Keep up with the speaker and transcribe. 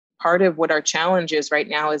part of what our challenge is right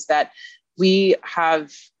now is that we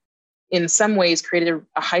have in some ways created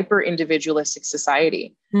a hyper individualistic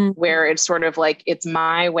society where it's sort of like, it's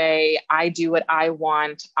my way. I do what I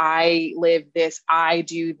want. I live this, I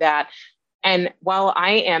do that. And while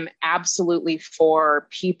I am absolutely for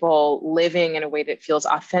people living in a way that feels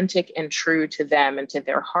authentic and true to them and to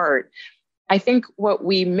their heart, I think what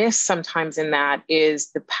we miss sometimes in that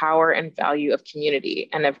is the power and value of community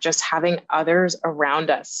and of just having others around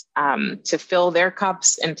us to fill their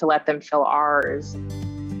cups and to let them fill ours.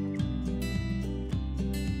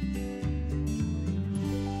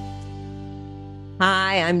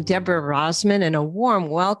 Hi, I'm Deborah Rosman, and a warm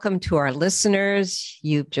welcome to our listeners.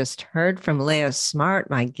 You've just heard from Leah Smart,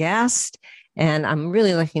 my guest, and I'm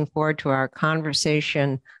really looking forward to our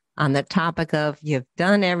conversation on the topic of you've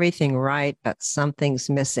done everything right, but something's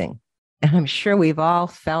missing. And I'm sure we've all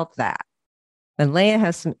felt that. And Leah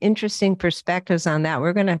has some interesting perspectives on that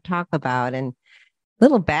we're going to talk about. And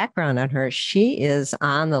little background on her, she is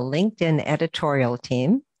on the LinkedIn editorial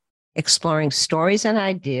team, exploring stories and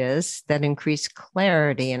ideas that increase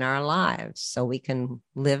clarity in our lives so we can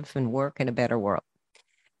live and work in a better world.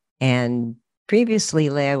 And previously,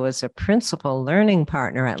 Leah was a principal learning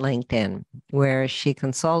partner at LinkedIn, where she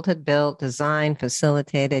consulted, built, designed,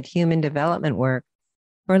 facilitated human development work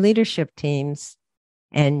for leadership teams.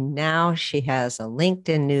 And now she has a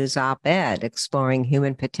LinkedIn News op-ed exploring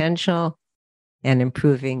human potential and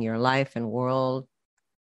improving your life and world,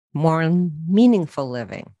 more meaningful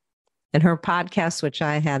living. And her podcast, which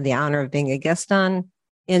I had the honor of being a guest on,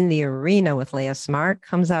 In the Arena with Leah Smart,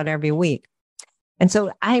 comes out every week. And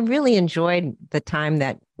so I really enjoyed the time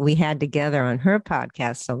that we had together on her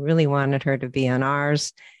podcast. So really wanted her to be on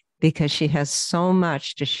ours because she has so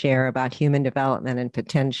much to share about human development and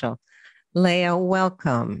potential. Leah,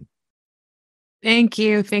 welcome. Thank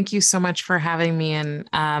you. Thank you so much for having me.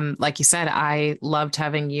 And like you said, I loved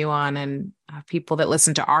having you on, and people that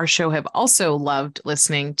listen to our show have also loved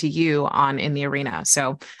listening to you on In the Arena.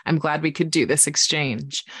 So I'm glad we could do this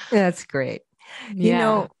exchange. That's great. Yeah. You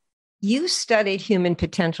know, you studied human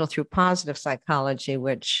potential through positive psychology,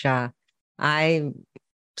 which I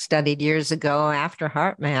studied years ago after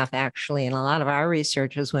HeartMath, actually. And a lot of our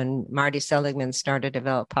research was when Marty Seligman started to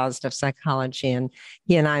develop positive psychology, and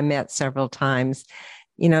he and I met several times.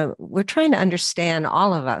 You know, we're trying to understand,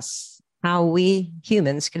 all of us, how we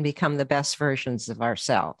humans can become the best versions of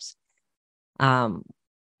ourselves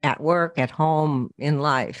at work, at home, in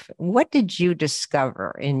life. What did you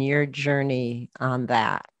discover in your journey on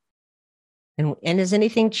that? And has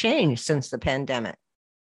anything changed since the pandemic?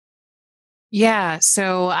 Yeah.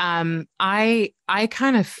 So I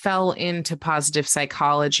kind of fell into positive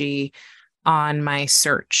psychology on my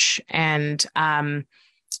search. And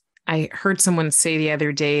I heard someone say the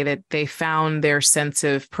other day that they found their sense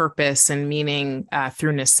of purpose and meaning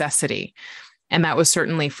through necessity. And that was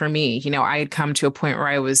certainly for me. You know, I had come to a point where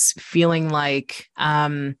I was feeling like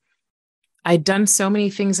I'd done so many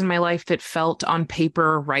things in my life that felt on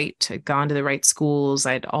paper right. I'd gone to the right schools.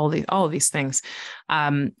 I'd all of these things,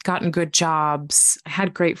 gotten good jobs,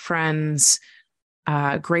 had great friends,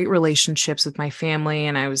 great relationships with my family.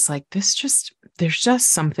 And I was like, there's just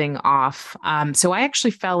something off. So I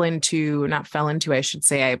actually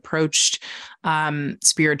I approached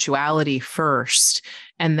spirituality first,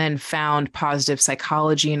 and then found positive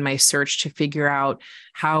psychology in my search to figure out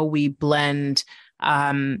how we blend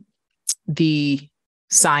the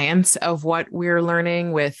science of what we're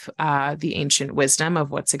learning with the ancient wisdom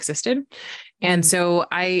of what's existed. And so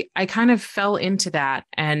I kind of fell into that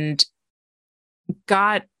and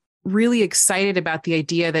got really excited about the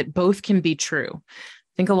idea that both can be true.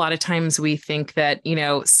 I think a lot of times we think that, you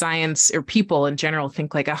know, science, or people in general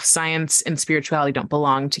think like, oh, science and spirituality don't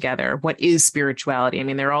belong together. What is spirituality? I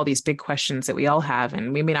mean, there are all these big questions that we all have,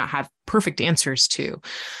 and we may not have perfect answers to.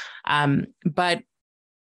 But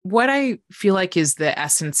what I feel like is the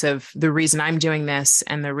essence of the reason I'm doing this,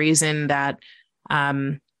 and the reason that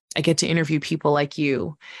I get to interview people like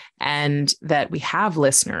you, and that we have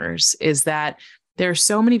listeners, is that there are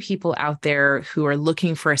so many people out there who are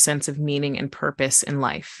looking for a sense of meaning and purpose in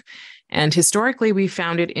life. And historically, we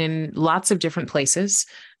found it in lots of different places.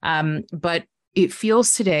 But it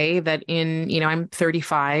feels today that I'm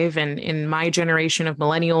 35, and in my generation of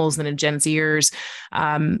millennials and in Gen Zers,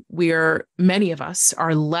 many of us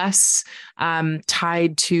are less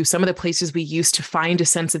tied to some of the places we used to find a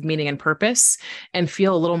sense of meaning and purpose, and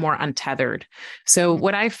feel a little more untethered. So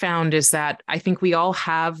what I found is that I think we all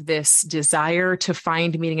have this desire to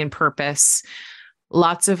find meaning and purpose.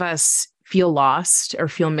 Lots of us feel lost or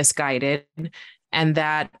feel misguided, and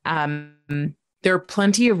that there are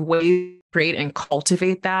plenty of ways create and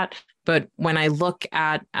cultivate that. But when I look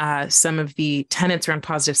at some of the tenets around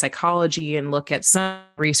positive psychology and look at some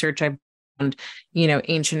research I've done,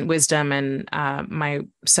 ancient wisdom and my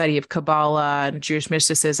study of Kabbalah and Jewish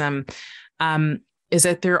mysticism, is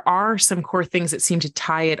that there are some core things that seem to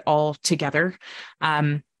tie it all together.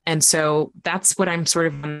 And so that's what I'm sort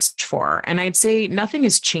of on the search for. And I'd say nothing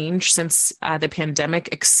has changed since the pandemic,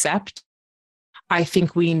 except I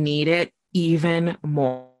think we need it even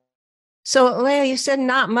more. So, Leah, you said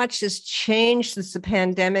not much has changed since the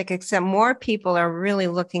pandemic, except more people are really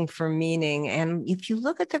looking for meaning. And if you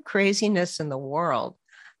look at the craziness in the world,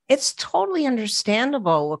 it's totally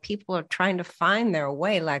understandable what people are trying to find their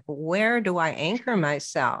way. Like, where do I anchor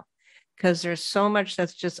myself? Because there's so much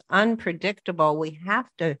that's just unpredictable. We have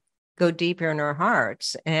to go deeper in our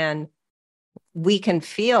hearts, and we can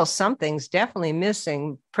feel something's definitely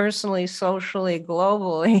missing personally, socially,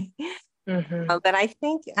 globally. Mm-hmm. But I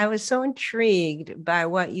think I was so intrigued by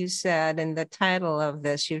what you said in the title of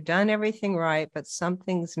this. You've done everything right, but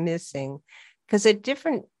something's missing. Because at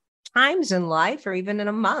different times in life, or even in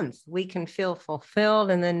a month, we can feel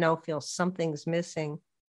fulfilled and then feel something's missing.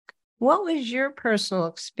 What was your personal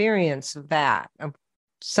experience of that? Of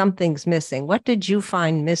something's missing. What did you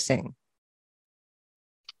find missing?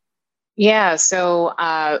 Yeah. So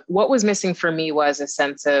what was missing for me was a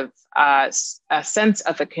sense of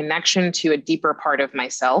a connection to a deeper part of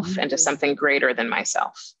myself and to something greater than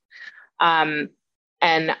myself. Um,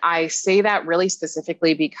 and I say that really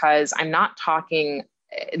specifically because I'm not talking,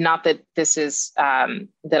 not that this is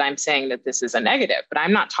that I'm saying that this is a negative, but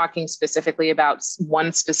I'm not talking specifically about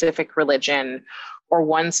one specific religion or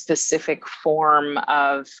one specific form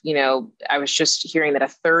of, I was just hearing that a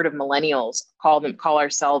third of millennials call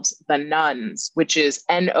ourselves the nuns, which is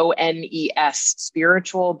NONES,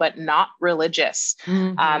 spiritual, but not religious.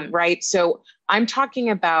 Mm-hmm. Right. So I'm talking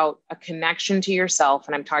about a connection to yourself,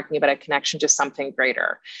 and I'm talking about a connection to something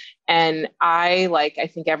greater. And I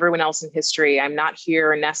think everyone else in history, I'm not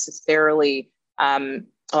here necessarily, well,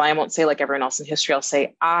 I won't say like everyone else in history, I'll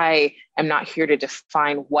say I am not here to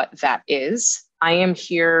define what that is. I am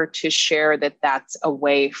here to share that that's a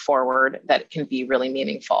way forward that can be really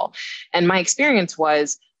meaningful. And my experience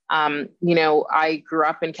was, I grew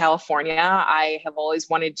up in California. I have always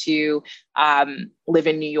wanted to live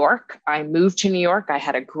in New York. I moved to New York. I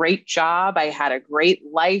had a great job. I had a great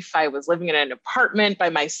life. I was living in an apartment by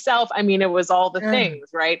myself. I mean, it was all the things,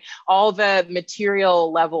 right? All the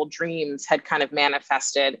material level dreams had kind of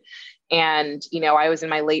manifested. And, I was in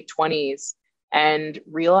my late 20s and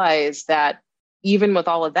realized that even with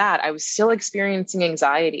all of that, I was still experiencing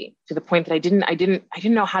anxiety to the point that I didn't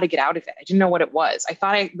know how to get out of it. I didn't know what it was. I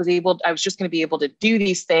thought I was just going to be able to do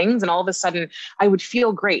these things. And all of a sudden I would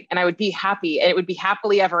feel great and I would be happy and it would be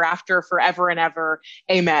happily ever after, forever and ever.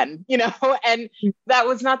 Amen. And that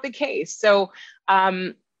was not the case. So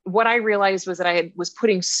what I realized was that I was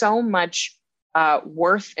putting so much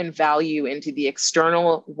worth and value into the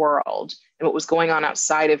external world and what was going on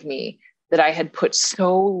outside of me, that I had put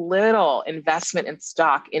so little investment and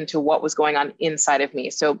stock into what was going on inside of me.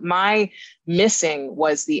 So my missing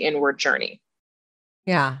was the inward journey.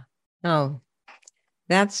 Yeah. Oh,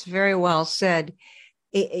 that's very well said.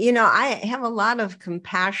 I have a lot of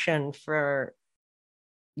compassion for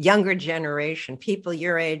younger generation, people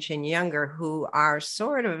your age and younger, who are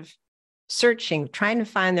sort of searching, trying to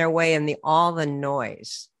find their way in all the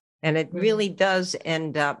noise. And it really does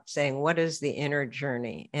end up saying, what is the inner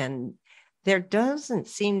journey? And there doesn't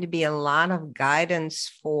seem to be a lot of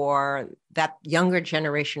guidance for that younger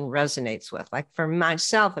generation resonates with. Like for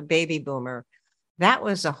myself, a baby boomer, that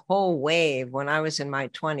was a whole wave when I was in my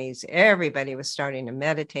 20s. Everybody was starting to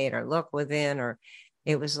meditate or look within, or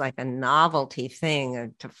it was like a novelty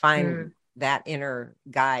thing to find that inner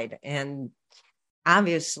guide. And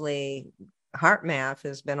obviously, Heart Math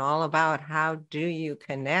has been all about how do you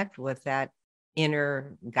connect with that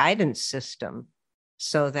inner guidance system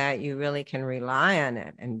so that you really can rely on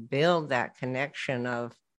it and build that connection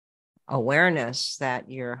of awareness that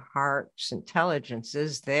your heart's intelligence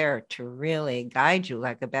is there to really guide you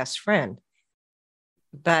like a best friend.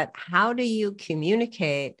 But how do you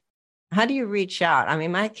communicate? How do you reach out? I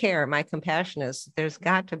mean, my compassion is there's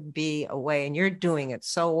got to be a way, and you're doing it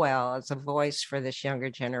so well as a voice for this younger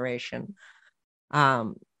generation.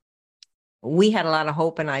 We had a lot of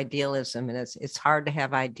hope and idealism, and it's hard to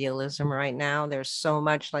have idealism right now. There's so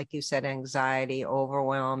much, like you said, anxiety,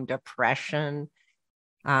 overwhelm, depression.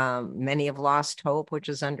 Many have lost hope, which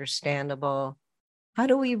is understandable. How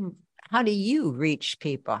do you reach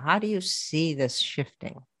people? How do you see this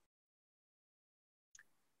shifting?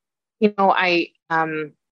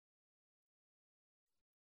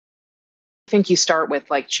 think you start with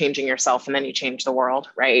like changing yourself and then you change the world,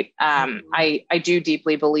 right? I do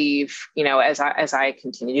deeply believe, as I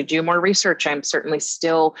continue to do more research, I'm certainly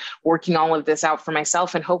still working all of this out for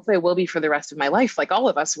myself, and hopefully I will be for the rest of my life, like all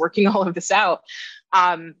of us working all of this out.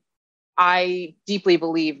 I deeply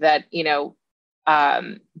believe that,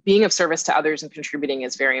 being of service to others and contributing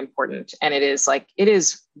is very important. And it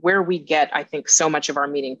is where we get, I think, so much of our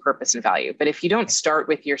meaning, purpose, and value. But if you don't start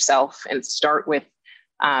with yourself and start with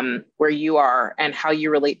where you are and how you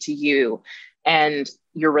relate to you and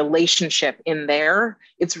your relationship in there,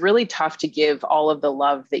 it's really tough to give all of the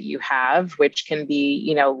love that you have, which can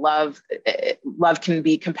be, love can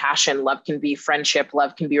be compassion, love can be friendship,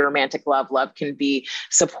 love can be romantic love can be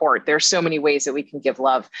support. There's so many ways that we can give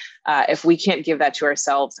love. If we can't give that to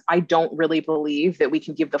ourselves, I don't really believe that we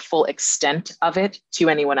can give the full extent of it to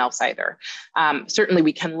anyone else either. Certainly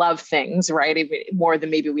we can love things, right? More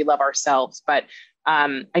than maybe we love ourselves, but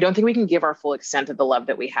I don't think we can give our full extent of the love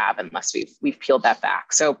that we have unless we've peeled that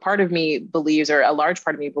back. So part of me believes, or a large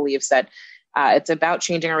part of me believes, that it's about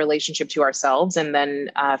changing our relationship to ourselves and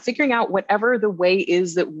then figuring out whatever the way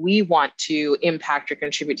is that we want to impact or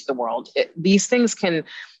contribute to the world. These things can,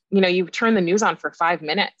 you turn the news on for 5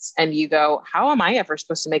 minutes and you go, how am I ever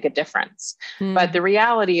supposed to make a difference? But the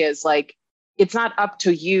reality is, like, it's not up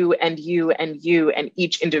to you and you and you and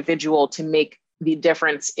each individual to make a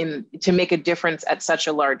difference at such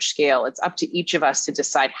a large scale. It's up to each of us to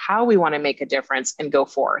decide how we want to make a difference and go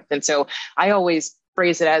forth. And so I always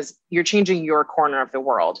phrase it as, you're changing your corner of the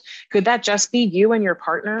world. Could that just be you and your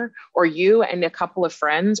partner, or you and a couple of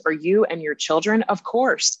friends, or you and your children? Of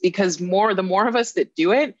course, because the more of us that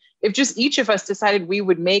do it, if just each of us decided we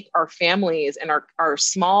would make our families and our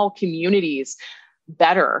small communities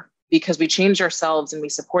better, because we changed ourselves and we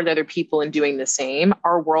supported other people in doing the same,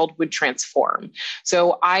 our world would transform.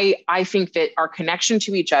 So I think that our connection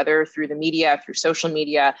to each other through the media, through social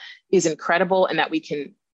media, is incredible, and that we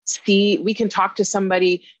can talk to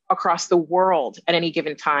somebody across the world at any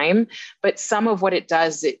given time. But some of what it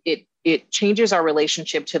does, it changes our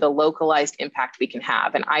relationship to the localized impact we can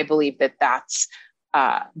have. And I believe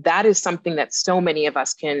that is something that so many of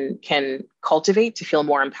us can cultivate to feel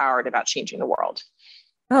more empowered about changing the world.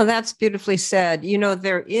 Oh, that's beautifully said.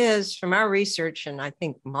 There is, from our research, and I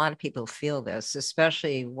think a lot of people feel this,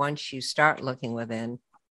 especially once you start looking within,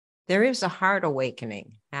 there is a heart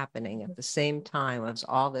awakening happening at the same time as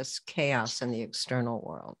all this chaos in the external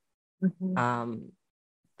world. Mm-hmm.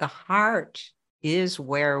 The heart is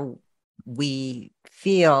where we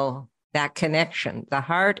feel that connection. The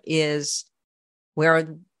heart is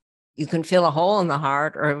where you can feel a hole in the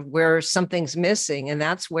heart, or where something's missing. And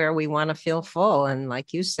that's where we want to feel full. And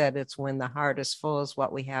like you said, it's when the heart is full is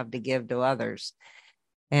what we have to give to others.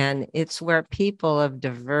 And it's where people of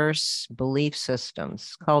diverse belief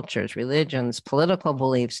systems, cultures, religions, political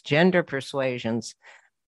beliefs, gender persuasions,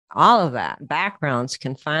 all of that, backgrounds,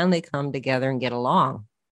 can finally come together and get along.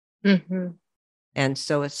 Mm-hmm. And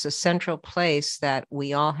so it's a central place that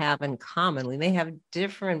we all have in common. We may have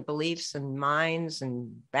different beliefs and minds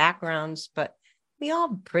and backgrounds, but we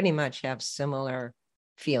all pretty much have similar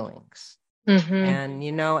feelings. Mm-hmm. And,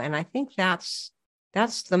 and I think that's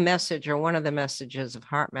the message, or one of the messages of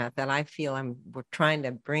HeartMath that I feel we're trying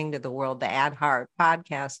to bring to the world. The Add Heart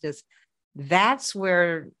podcast is, that's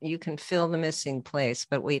where you can fill the missing place.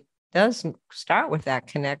 But it does start with that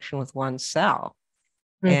connection with oneself.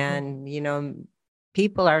 Mm-hmm. And,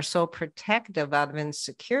 people are so protective out of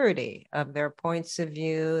insecurity of their points of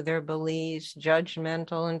view, their beliefs,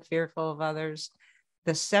 judgmental and fearful of others.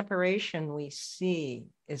 The separation we see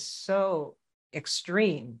is so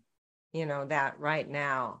extreme, that right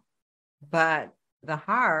now. But the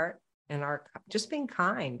heart and our just being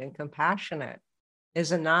kind and compassionate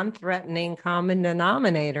is a non-threatening common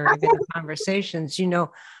denominator even in conversations.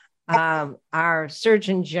 Our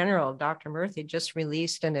Surgeon General, Dr. Murthy, just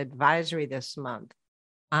released an advisory this month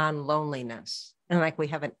on loneliness. And we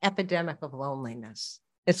have an epidemic of loneliness.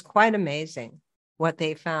 It's quite amazing what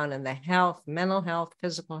they found in the health, mental health,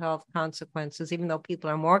 physical health consequences. Even though people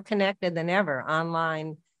are more connected than ever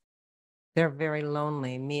online, they're very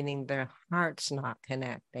lonely, meaning their heart's not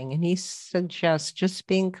connecting. And he suggests just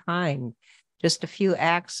being kind, just a few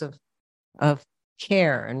acts of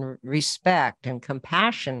care and respect and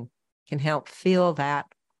compassion can help fill that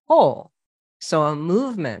hole. So a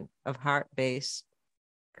movement of heart-based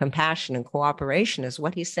compassion and cooperation is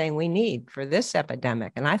what he's saying we need for this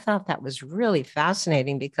epidemic. And I thought that was really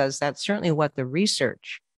fascinating, because that's certainly what the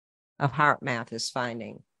research of HeartMath is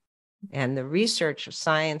finding. And the research of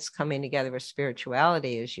science coming together with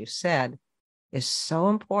spirituality, as you said, is so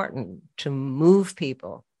important to move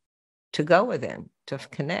people to go within, to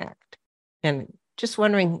connect. And just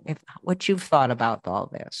wondering what you've thought about all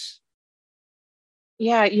this.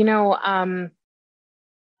 Yeah,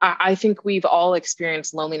 I think we've all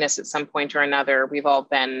experienced loneliness at some point or another. We've all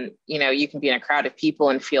been, you can be in a crowd of people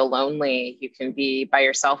and feel lonely. You can be by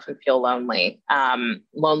yourself and feel lonely.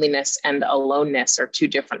 Loneliness and aloneness are two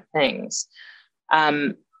different things.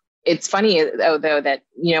 It's funny, though, that,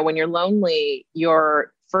 when you're lonely,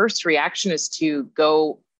 your first reaction is to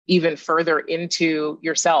go even further into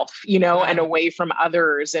yourself, and away from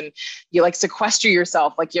others. And you like sequester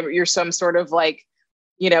yourself, like you're some sort of like,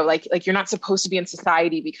 like you're not supposed to be in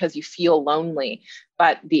society because you feel lonely.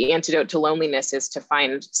 But the antidote to loneliness is to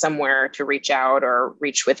find somewhere to reach out or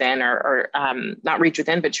reach within, or not reach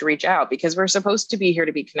within, but to reach out, because we're supposed to be here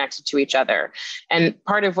to be connected to each other. And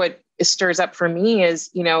part of what stirs up for me is,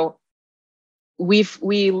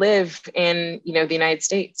 we live in, the United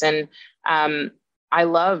States. And I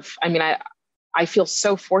feel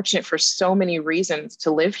so fortunate for so many reasons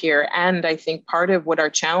to live here. And I think part of what our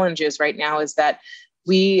challenge is right now is that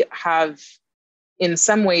we have in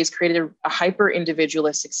some ways created a hyper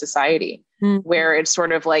individualistic society, where it's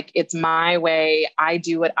sort of like, it's my way. I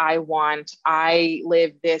do what I want. I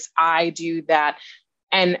live this, I do that.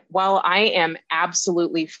 And while I am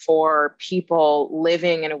absolutely for people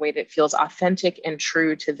living in a way that feels authentic and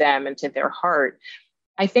true to them and to their heart,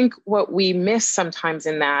 I think what we miss sometimes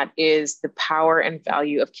in that is the power and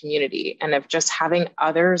value of community and of just having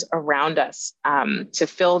others around us to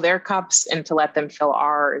fill their cups and to let them fill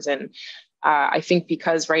ours. And I think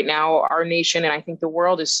because right now our nation, and I think the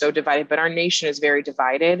world is so divided, but our nation is very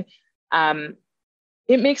divided.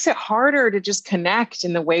 It makes it harder to just connect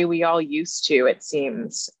in the way we all used to, it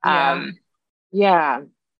seems. Yeah.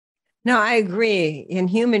 No, I agree. And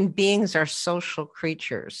human beings are social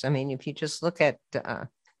creatures. I mean, if you just look at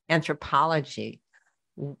anthropology,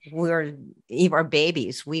 we're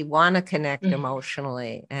babies. We want to connect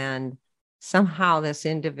emotionally. And somehow this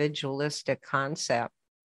individualistic concept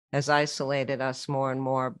has isolated us more and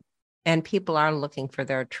more. And people are looking for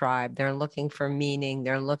their tribe. They're looking for meaning.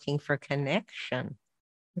 They're looking for connection.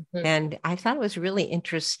 And I thought it was really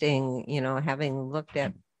interesting, having looked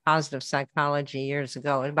at positive psychology years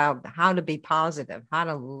ago about how to be positive, how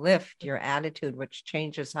to lift your attitude, which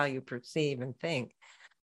changes how you perceive and think.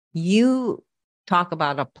 You talk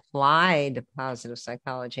about applied positive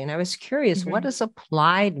psychology. And I was curious, what does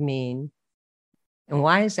applied mean? And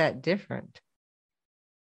why is that different?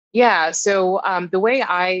 Yeah. So the way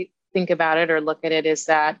I think about it or look at it is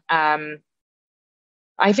that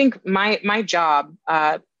I think my job,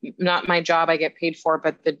 not my job I get paid for,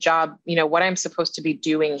 but the job, what I'm supposed to be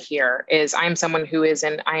doing here is I'm someone who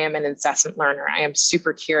I am an incessant learner. I am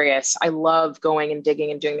super curious. I love going and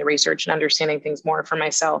digging and doing the research and understanding things more for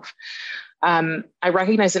myself. I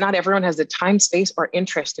recognize that not everyone has the time, space, or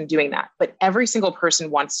interest in doing that, but every single person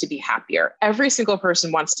wants to be happier. Every single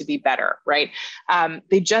person wants to be better, right?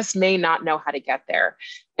 They just may not know how to get there.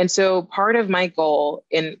 And so part of my goal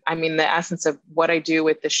the essence of what I do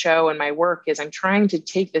with the show and my work is I'm trying to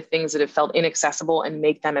take the things that have felt inaccessible and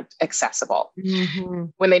make them accessible.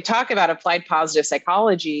 When they talk about applied positive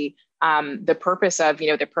psychology, the purpose of,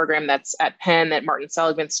 the program that's at Penn that Martin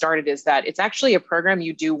Seligman started is that it's actually a program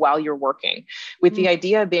you do while you're working, with the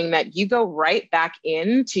idea being that you go right back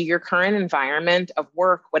into your current environment of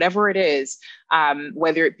work, whatever it is,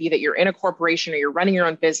 whether it be that you're in a corporation or you're running your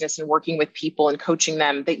own business and working with people and coaching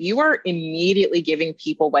them, that you are immediately giving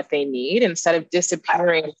people what they need instead of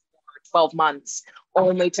disappearing for 12 months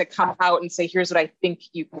only to come out and say, here's what I think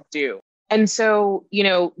you can do. And so,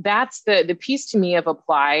 that's the piece to me of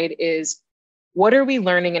applied is, what are we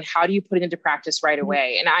learning and how do you put it into practice right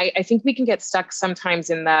away? And I think we can get stuck sometimes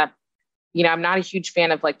in the, I'm not a huge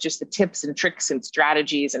fan of like just the tips and tricks and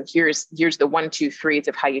strategies and here's the 1, 2, 3s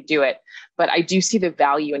of how you do it. But I do see the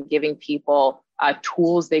value in giving people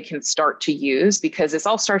tools they can start to use, because this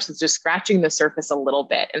all starts with just scratching the surface a little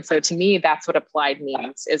bit. And so to me, that's what applied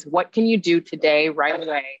means, is what can you do today right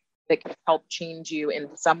away that can help change you in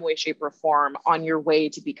some way, shape, or form on your way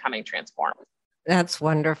to becoming transformed. That's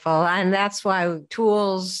wonderful. And that's why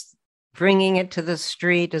tools, bringing it to the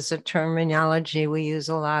street is a terminology we use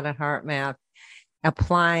a lot at HeartMath,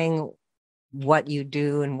 applying what you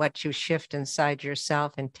do and what you shift inside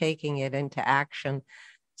yourself and taking it into action.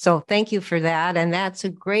 So thank you for that. And that's a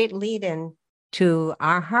great lead in to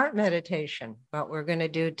our heart meditation, what we're going to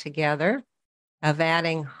do together, of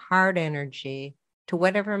adding heart energy to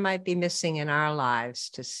whatever might be missing in our lives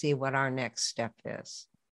to see what our next step is.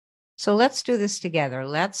 So let's do this together.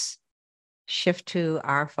 Let's shift to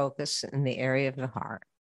our focus in the area of the heart.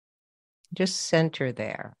 Just center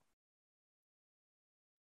there.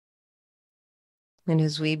 And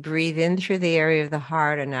as we breathe in through the area of the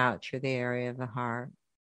heart and out through the area of the heart,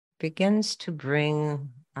 begins to bring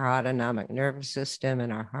our autonomic nervous system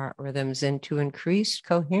and our heart rhythms into increased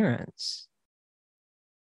coherence.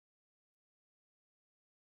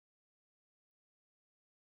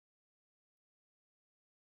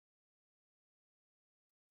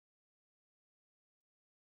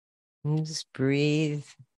 And just breathe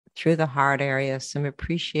through the heart area some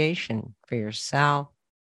appreciation for yourself,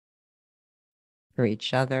 for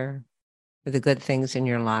each other, for the good things in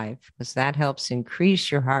your life, because that helps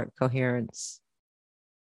increase your heart coherence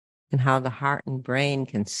and how the heart and brain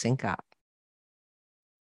can sync up.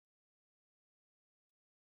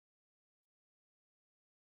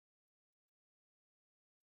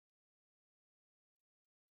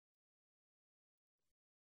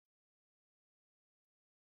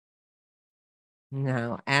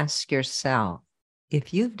 Now ask yourself,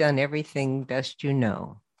 if you've done everything best you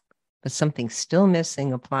know, but something still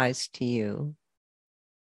missing applies to you,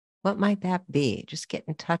 what might that be? Just get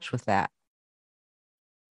in touch with that.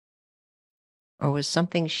 Or was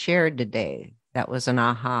something shared today that was an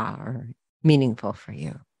aha or meaningful for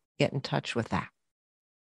you? Get in touch with that.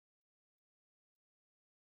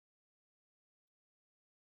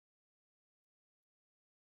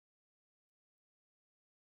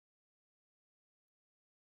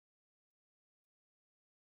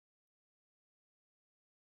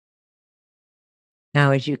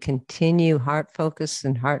 Now, as you continue heart focus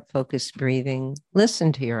and heart focused breathing,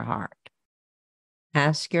 listen to your heart.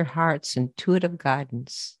 Ask your heart's intuitive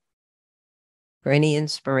guidance for any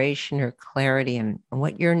inspiration or clarity on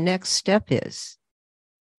what your next step is,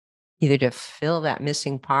 either to fill that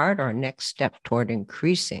missing part or a next step toward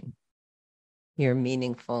increasing your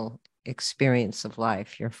meaningful experience of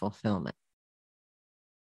life, your fulfillment.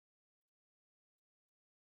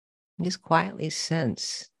 And just quietly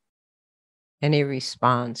sense any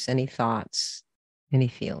response, any thoughts, any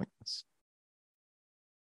feelings.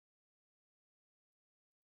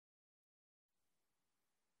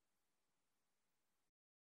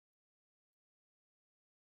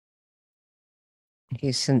 If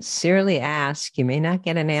you sincerely ask, you may not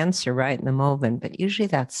get an answer right in the moment, but usually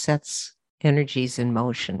that sets energies in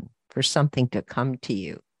motion for something to come to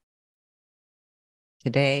you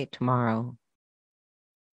today, tomorrow,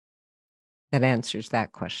 that answers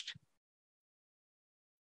that question.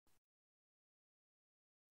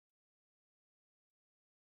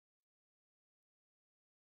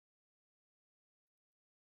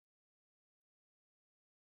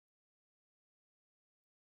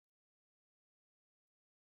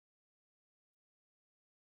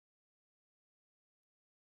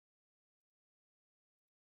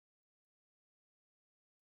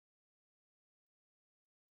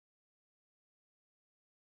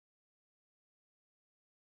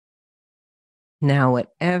 Now,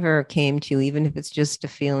 whatever came to you, even if it's just a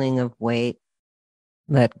feeling of weight,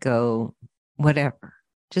 let go, whatever,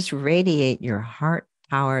 just radiate your heart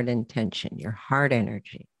powered intention, your heart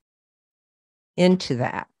energy into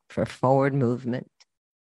that for forward movement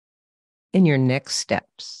in your next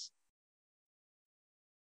steps.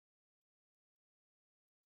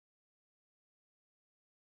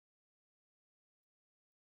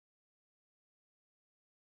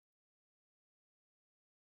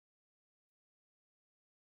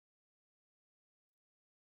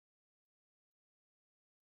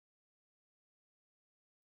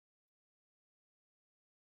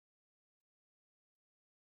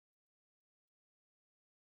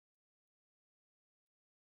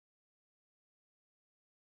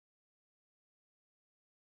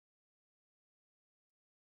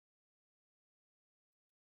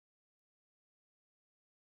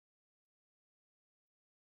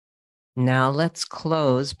 Now let's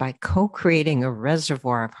close by co-creating a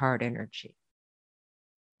reservoir of heart energy.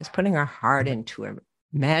 Just putting our heart into it.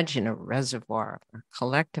 Imagine a reservoir of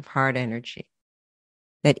collective heart energy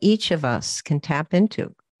that each of us can tap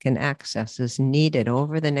into, can access as needed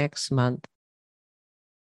over the next month.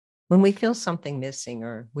 When we feel something missing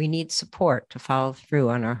or we need support to follow through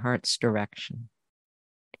on our heart's direction,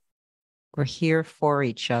 we're here for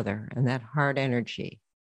each other, and that heart energy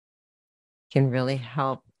can really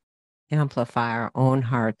help amplify our own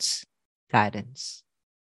heart's guidance.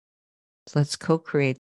 So let's co-create